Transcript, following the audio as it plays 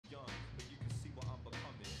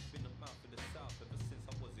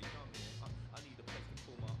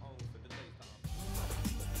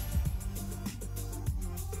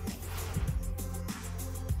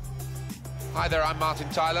Hi there, I'm Martin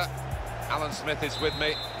Tyler. Alan Smith is with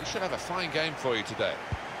me. We should have a fine game for you today.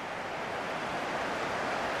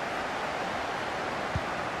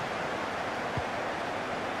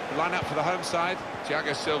 The line-up for the home side.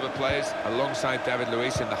 Thiago Silva plays alongside David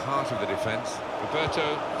Luiz in the heart of the defence.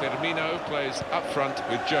 Roberto Firmino plays up front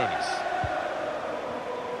with Jonas.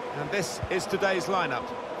 And this is today's lineup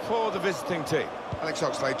for the visiting team. Alex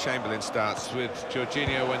Oxlade-Chamberlain starts with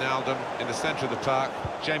Jorginho Wijnaldum in the centre of the park.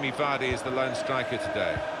 Jamie Vardy is the lone striker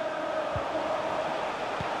today.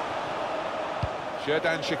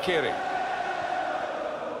 Xherdan Shaqiri.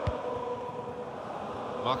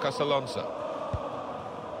 Marcos Alonso.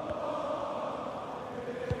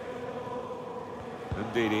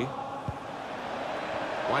 Ndidi.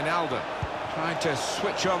 Wijnaldum trying to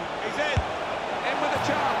switch on. He's in with a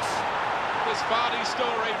chance. This Vardy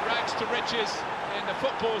story, rags to riches in the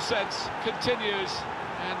football sense, continues,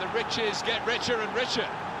 and the riches get richer and richer.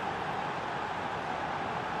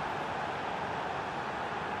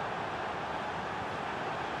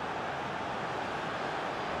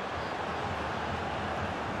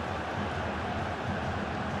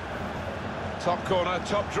 Top corner,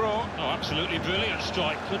 top draw. Oh, absolutely brilliant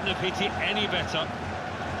strike. Couldn't have hit it any better.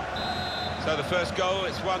 So the first goal,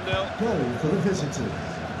 it's 1-0. Goal for the visitors.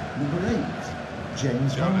 Number 8,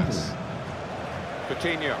 James Jonas. Vardy.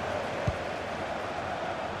 Coutinho.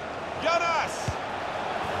 Jonas!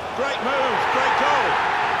 Great move, great goal.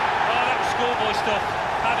 Oh, that was schoolboy stuff.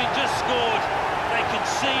 Having just scored, they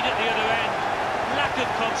concede at the other end. Lack of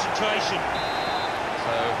concentration.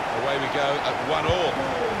 So away we go at 1-1. Goal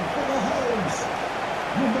for the homes.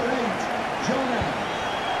 Number 8, Jonas.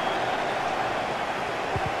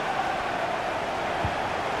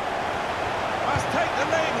 Must take the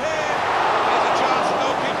lead here. There's a chance,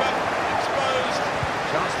 goalkeeper exposed.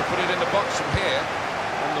 Chance to put it in the box from here.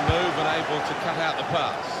 On the move and able to cut out the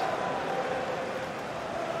pass.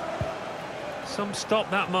 Some stop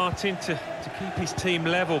that, Martin, to keep his team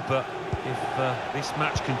level, but if this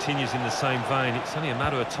match continues in the same vein, it's only a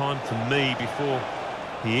matter of time for me before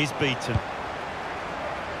he is beaten.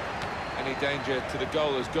 Any danger to the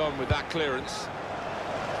goal has gone with that clearance.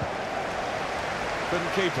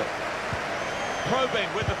 Couldn't keep it.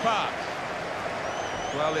 Probing with the pass.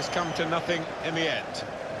 Well, it's come to nothing in the end.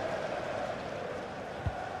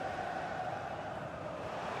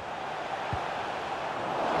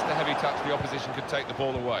 Just a heavy touch, the opposition could take the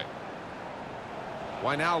ball away.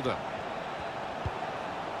 Wijnaldum.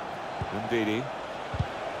 Ndidi.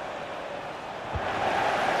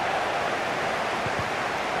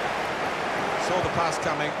 Saw the pass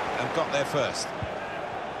coming and got there first.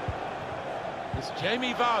 It's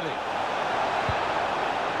Jamie Vardy.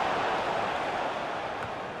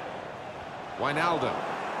 Wijnaldum.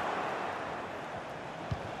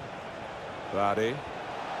 Vardy.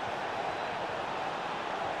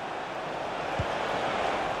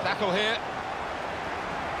 Tackle here.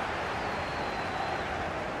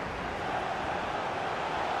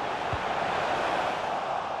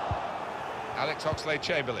 Alex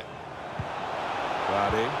Oxlade-Chamberlain.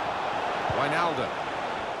 Vardy. Wijnaldum.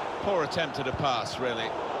 Poor attempt at a pass, really.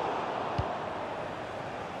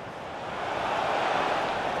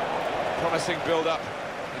 Promising build-up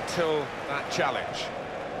until that challenge.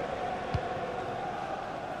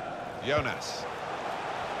 Jonas.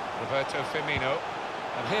 Roberto Firmino.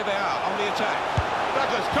 And here they are on the attack.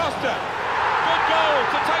 Douglas Costa. Good goal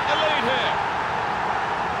to take the lead here.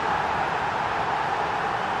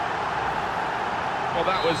 Well,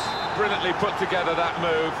 that was brilliantly put together, that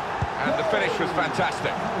move, and the finish was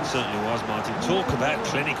fantastic. Certainly was, Martin. Talk about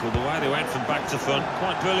clinical, the way they went from back to front.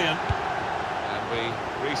 Quite brilliant. And we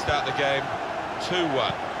restart the game 2-1.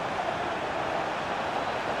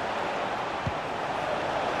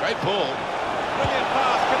 Great ball. Brilliant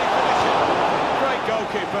pass, can he finish it? Great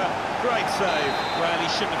goalkeeper, great save. Well, he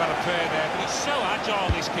shouldn't have had a prayer there, but he's so agile,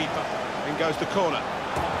 this keeper. In goes the corner.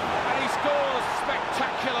 And he scores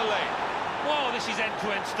spectacularly. Whoa, this is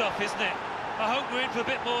end-to-end stuff, isn't it? I hope we're in for a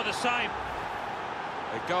bit more of the same.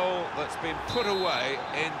 A goal that's been put away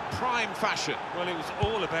in prime fashion. Well, it was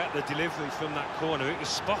all about the delivery from that corner. It was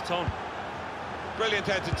spot on. Brilliant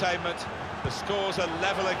entertainment. The scores are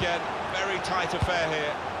level again. Very tight affair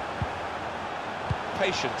here.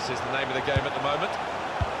 Patience is the name of the game at the moment.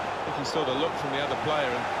 I think he saw the look from the other player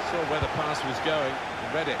and saw where the pass was going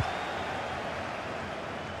and read it.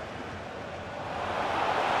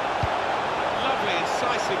 Lovely,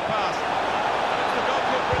 incisive pass. It's the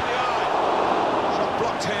goalkeeper in the eye. Shot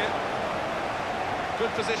blocked here.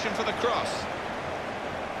 Good position for the cross.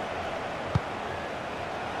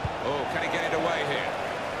 Oh, can he get it away here?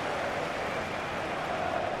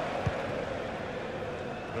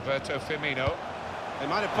 Roberto Firmino. They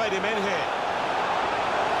might have played him in here.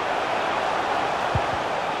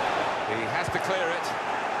 He has to clear it.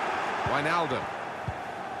 Wijnaldum.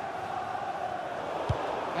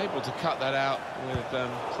 Able to cut that out with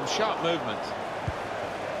some sharp movement.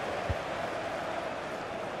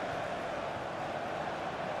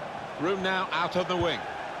 Room now out on the wing.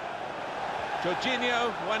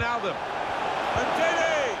 Jorginho, Wijnaldum. And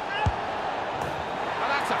Dini! Well,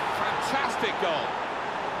 that's a fantastic goal.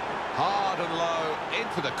 Hard and low,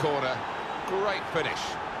 into the corner. Great finish.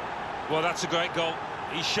 Well, that's a great goal.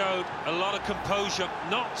 He showed a lot of composure,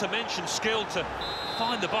 not to mention skill, to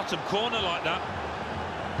find the bottom corner like that.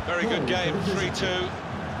 Very good game, 3-2.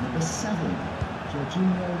 Number 7,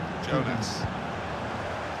 Jorginho Jonas.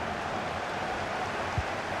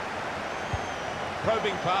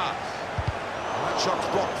 Probing pass. Well, that shot's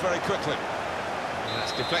blocked very quickly. And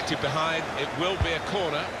that's deflected behind. It will be a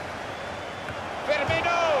corner.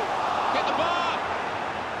 Firmino! Hit the bar!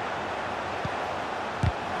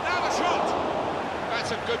 Now the shot!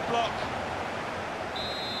 That's a good block.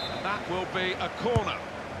 And that will be a corner.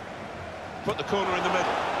 Put the corner in the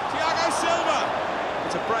middle. Thiago Silva!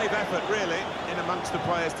 It's a brave effort, really, in amongst the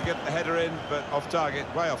players to get the header in, but off target,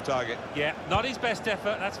 way off target. Yeah, not his best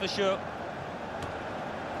effort, that's for sure.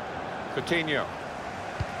 Coutinho.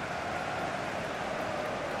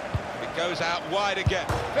 It goes out wide again.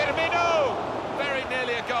 Firmino! Very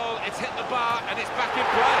nearly a goal. It's hit the bar and it's back in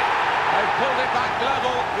play. They've pulled it back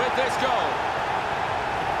level with this goal.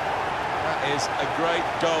 That is a great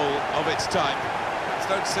goal of its type.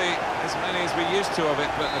 Don't see as many as we used to of it,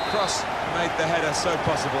 but the cross Made the header so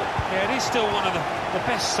possible. Yeah, it is still one of the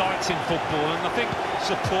best sights in football, and I think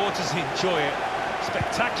supporters enjoy it.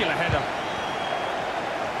 Spectacular header.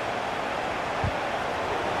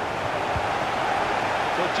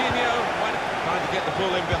 Jorginho trying to get the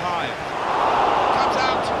ball in behind. Comes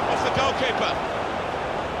out off the goalkeeper.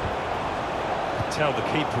 You could tell the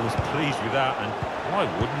keeper was pleased with that, and why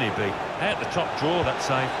wouldn't he be? At the top draw, that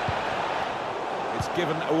save. It's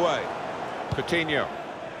given away. Coutinho.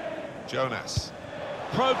 Jonas.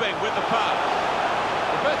 Probing with the pass.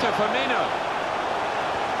 Roberto Firmino.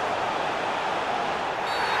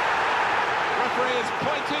 Referee has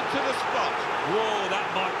pointed to the spot. Whoa, that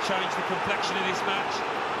might change the complexion of this match.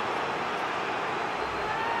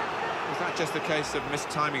 Is that just a case of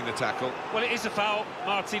mistiming the tackle? Well, it is a foul,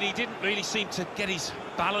 Martin. He didn't really seem to get his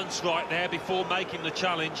balance right there before making the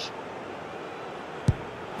challenge.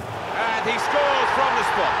 And he scores from the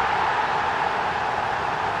spot.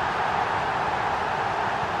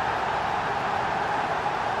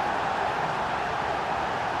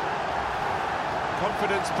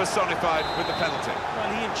 Confidence personified with the penalty. Well,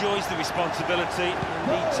 he enjoys the responsibility,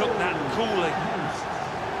 and he took that coolly.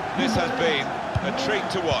 This has been a treat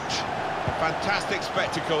to watch. A fantastic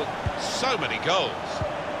spectacle. So many goals.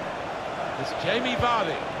 It's Jamie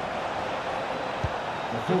Vardy.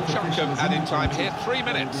 Chunk of added time here, 3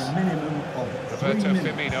 minutes. Roberto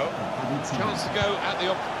Firmino. Chance to go at the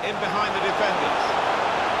in behind the defenders.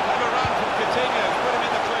 Clever run from Coutinho, put him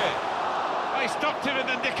in the clear. They stopped him in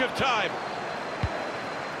the nick of time.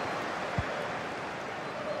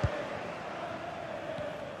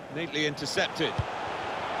 Neatly intercepted.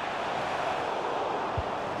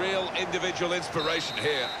 Real individual inspiration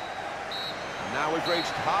here. And now we've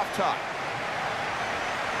reached half-time.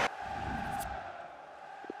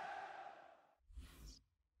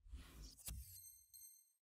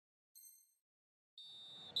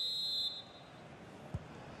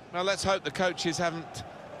 Well, let's hope the coaches haven't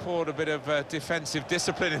poured a bit of defensive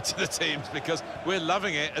discipline into the teams, because we're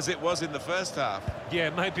loving it as it was in the first half. Yeah,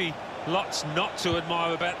 maybe lots not to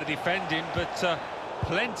admire about the defending, but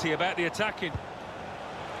plenty about the attacking.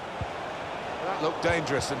 That looked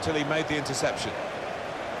dangerous until he made the interception.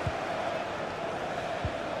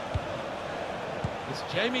 It's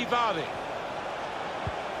Jamie Vardy.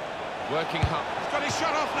 Working hard. He's got his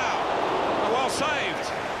shot off now. Oh, well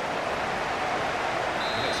saved.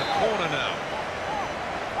 And it's a corner now.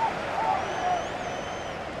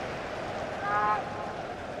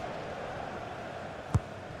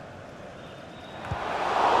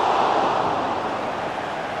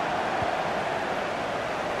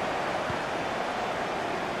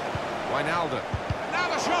 Wijnaldum. Now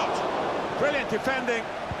the shot. Brilliant defending.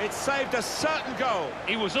 It saved a certain goal.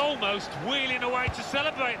 He was almost wheeling away to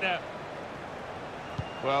celebrate there.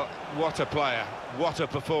 Well, what a player. What a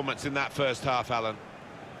performance in that first half, Alan.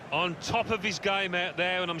 On top of his game out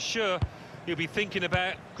there, and I'm sure he'll be thinking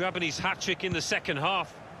about grabbing his hat-trick in the second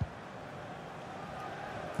half.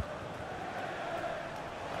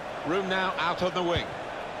 Room now out on the wing.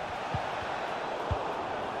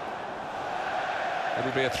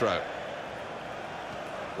 It'll be a throw.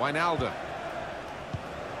 Wijnaldum.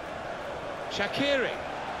 Shaqiri.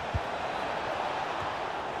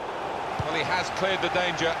 Well, he has cleared the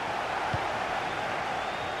danger.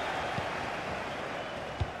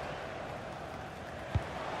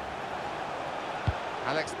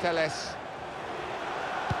 Alex Telles.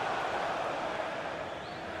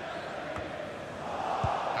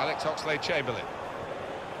 Alex Oxlade-Chamberlain.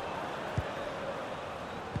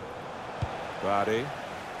 Vardy.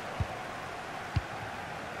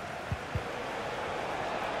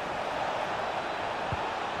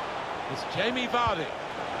 It's Jamie Vardy.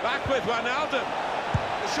 Back with Wijnaldum.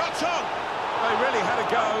 The shot's on. They really had a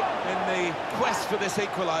go in the quest for this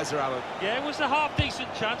equaliser, Alan. Yeah, it was a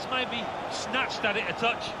half-decent chance, maybe snatched at it a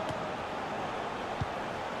touch.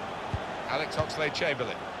 Alex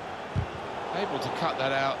Oxlade-Chamberlain. Able to cut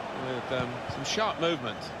that out with some sharp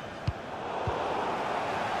movement.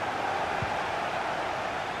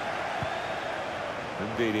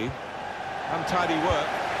 Ndidi. Untidy work.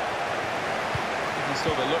 He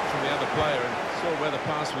saw the look from the other player and saw where the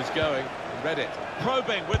pass was going and read it.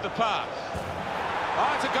 Probing with the pass.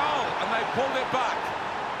 Oh, it's a goal, and they pulled it back.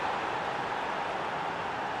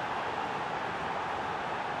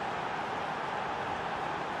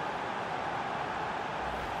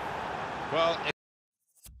 Well,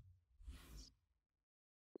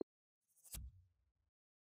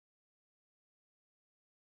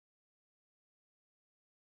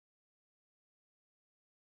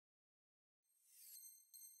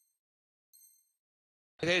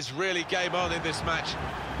 it is really game on in this match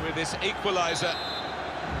with this equaliser.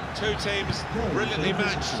 Two teams brilliantly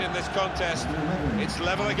matched in this contest. It's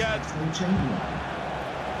level again.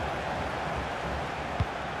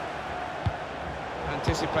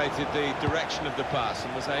 Anticipated the direction of the pass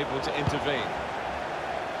and was able to intervene.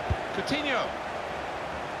 Coutinho.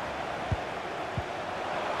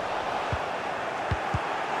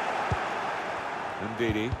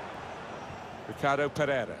 Ndidi. Ricardo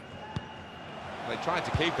Pereira. They tried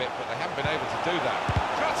to keep it, but they haven't been able to do that.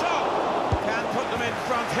 Shot on! Can put them in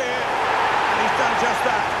front here, and he's done just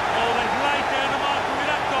that. Oh, they've laid down the marker with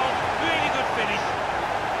that goal. Really good finish.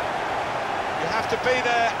 You have to be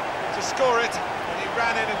there to score it, and he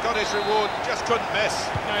ran in and got his reward, just couldn't miss.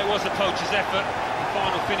 No, it was a poacher's effort. The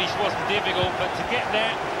final finish wasn't difficult, but to get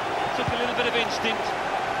there, it took a little bit of instinct.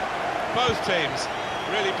 Both teams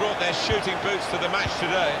really brought their shooting boots to the match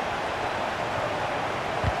today.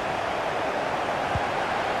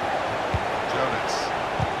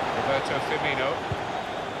 Roberto Firmino.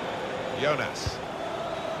 Jonas.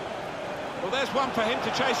 Well, there's one for him to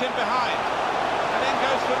chase in behind. And in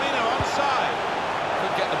goes Firmino onside.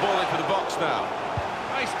 Could get the ball into the box now.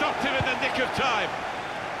 They stopped him in the nick of time.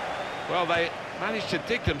 Well, they managed to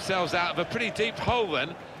dig themselves out of a pretty deep hole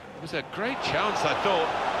then. It was a great chance, I thought.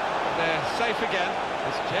 But they're safe again.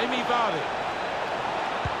 It's Jamie Vardy.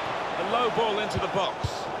 The low ball into the box.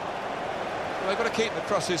 Well, they've got to keep the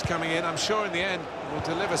crosses coming in. I'm sure in the end will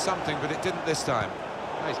deliver something, but it didn't this time.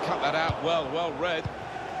 He's cut that out well read.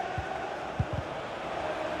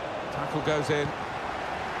 Tackle goes in.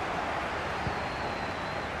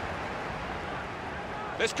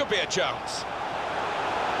 This could be a chance.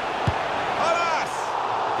 Alas!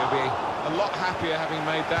 He'll be A lot happier having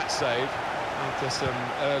made that save after some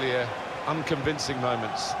earlier unconvincing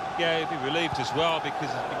moments. Yeah, he'll be relieved as well because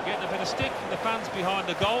he's been getting a bit of stick from the fans behind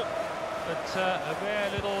the goal. But a rare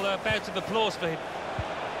little bout of applause for him.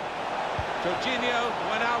 Jorginho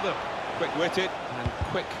Wijnaldum, quick-witted and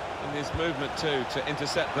quick in his movement too to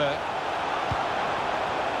intercept there.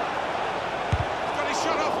 He's got his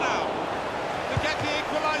shot off now. To get the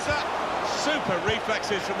equaliser. Super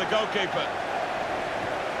reflexes from the goalkeeper.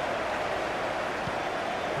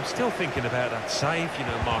 I'm still thinking about that save, you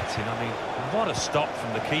know, Martin. I mean, what a stop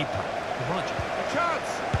from the keeper. A chance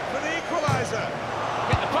for the equaliser.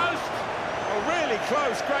 Hit the post. Oh, really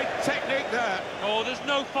close. Great technique there. Oh, there's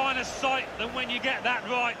no finer sight than when you get that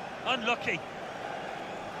right. Unlucky.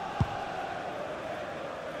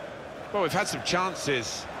 well, we've had some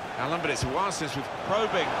chances, Alan, but it's a while since we've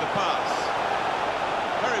Probing the pass.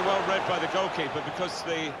 Very well read by the goalkeeper because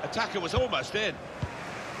the attacker was almost in.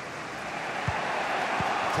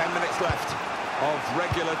 10 minutes left of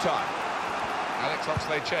regular time. Alex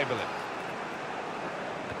Oxlade-Chamberlain.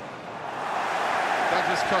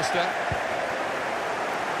 Douglas Costa.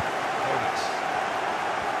 Jonas.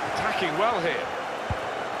 Attacking well here.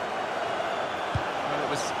 Well, it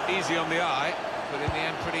was easy on the eye, but in the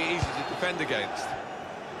end pretty easy to defend against.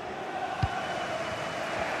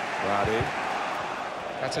 Vardy.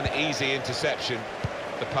 That's an easy interception.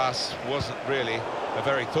 The pass wasn't really a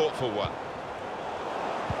very thoughtful one.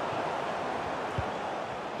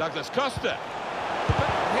 Douglas Costa.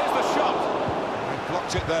 Here's the shot. He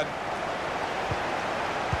blocked it then.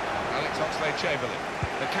 Alex Oxlade-Chamberlain.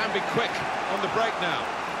 They can be quick on the break now.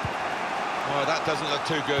 Oh, that doesn't look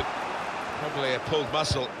too good. Probably a pulled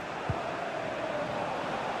muscle.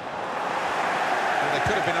 Well, they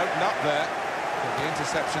could have been opened up there, but the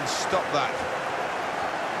interception stopped that.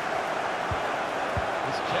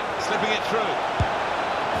 Slipping it through.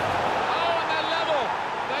 Oh, and they're level.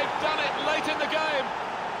 They've done it late in the game.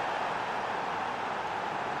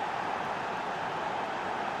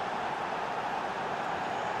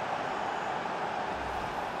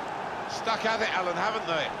 Stuck at it, Alan, haven't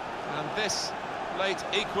they? And this late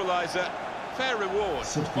equaliser, fair reward.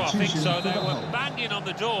 Well, I think so. They were banging on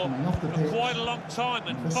the door for quite a long time,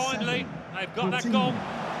 and finally they've got that goal.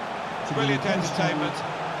 Brilliant entertainment.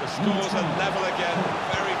 The scores are level again.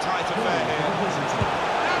 Very tight affair here.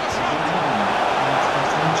 Now the shot!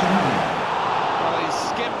 Well, he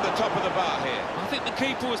skimmed the top of the bar here. I think the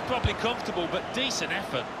keeper was probably comfortable, but decent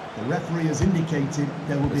effort. The referee has indicated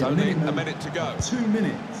there will be There's only minimum a minute to go. 2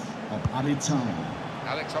 minutes of added time.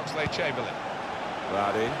 Alex Oxlade-Chamberlain.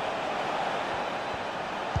 Vardy.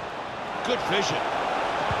 Good vision.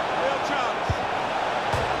 Real chance.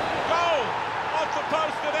 Goal! Off the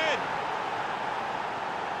post and in.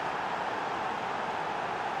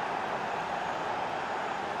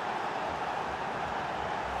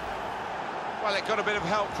 Well, it got a bit of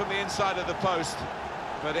help from the inside of the post,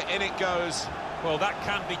 but in it goes. Well, that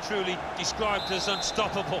can be truly described as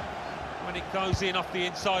unstoppable when it goes in off the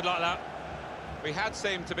inside like that. We had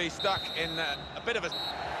seemed to be stuck in a bit of a...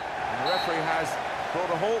 And the referee has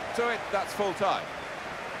brought a halt to it. That's full time.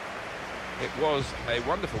 It was a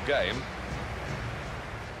wonderful game.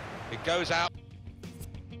 It goes out.